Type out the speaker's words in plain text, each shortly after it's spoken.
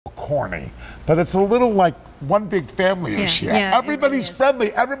corny, but it's a little like one big family-ish here. Everybody's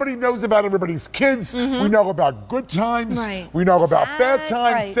friendly. Everybody knows about everybody's kids. We know about good times. We know about bad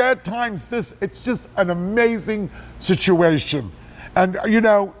times, sad times. It's just an amazing situation. And, you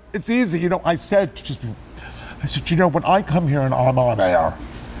know, it's easy. You know, I said, you know, when I come here and I'm on air,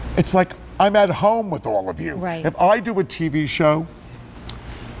 it's like I'm at home with all of you. If I do a TV show,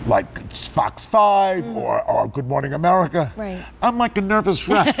 like Fox 5 or Good Morning America, I'm like a nervous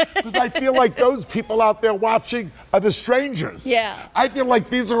wreck because I feel like those people out there watching are the strangers. I feel like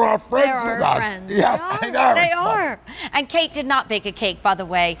these are our friends with us. Yes, I know. They are. And Kate did not bake a cake, by the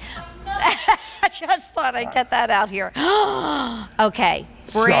way. I just thought I'd get that out here. Okay,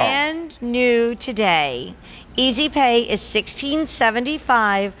 brand new today. Easy Pay is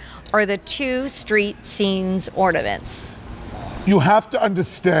 $16.75 or the 2 street scenes ornaments. You have to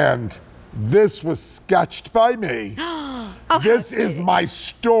understand, this was sketched by me. This is my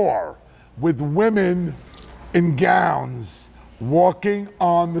store with women in gowns walking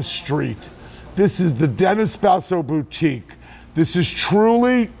on the street. This is the Dennis Basso boutique. This is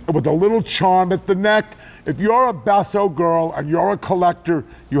truly with a little charm at the neck. If you're a Basso girl and you're a collector,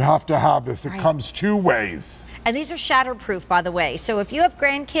 you have to have this. It comes 2 ways. And these are shatterproof, by the way. So if you have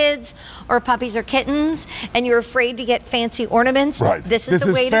grandkids or puppies or kittens and you're afraid to get fancy ornaments, this is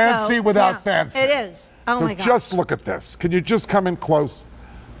the way to go. This is fancy without fancy. It is. Oh my gosh. Just look at this. Can you just come in close?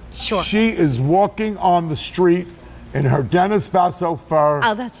 Sure. She is walking on the street in her Dennis Basso fur.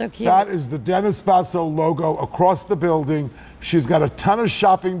 Oh, that's so cute. That is the Dennis Basso logo across the building. She's got a ton of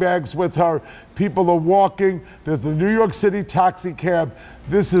shopping bags with her. People are walking. There's the New York City taxi cab.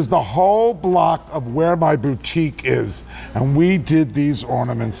 This is the whole block of where my boutique is. And we did these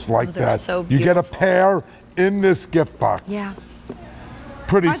ornaments like that. So you get a pair in this gift box.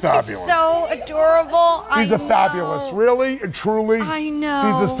 Pretty fabulous. These so adorable. These are fabulous. Really and truly. I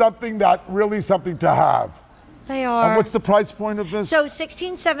know. These are something to have. They are. And what's the price point of this? So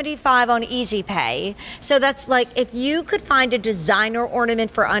 $16.75 on Easy Pay. So that's like, if you could find a designer ornament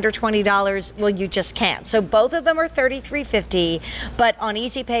for under $20, well, you just can't. So both of them are $33.50, but on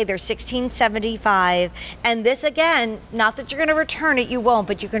Easy Pay, they're $16.75. And this, again, not that you're going to return it, you won't,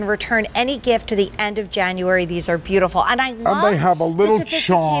 but you can return any gift to the end of January. These are beautiful. And I love And they have a little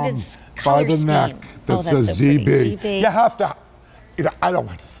charm by the neck that says DB. You have to, you know,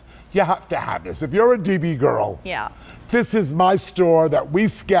 you have to have this. If you're a DB girl, this is my store that we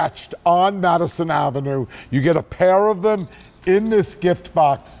sketched on Madison Avenue. You get a pair of them in this gift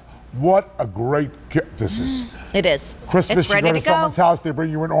box. What a great gift this is. It is. Christmas, you go to someone's house, they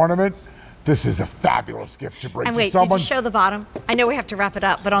bring you an ornament. This is a fabulous gift to bring and to wait, someone. Did you show the bottom? I know we have to wrap it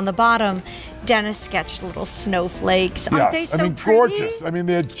up, but on the bottom, Dennis sketched little snowflakes. Aren't they so pretty? Gorgeous. I mean,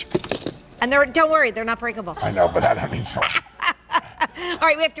 they're... And don't worry, they're not breakable. I know, but that means so. All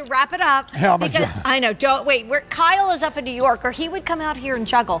right, we have to wrap it up. I know, don't wait. Kyle is up in New York, or he would come out here and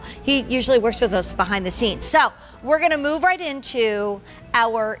juggle. He usually works with us behind the scenes. So we're going to move right into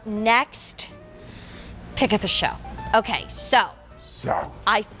our next pick of the show. Okay, so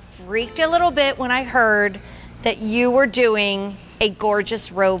I freaked a little bit when I heard that you were doing a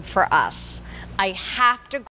gorgeous robe for us. I have to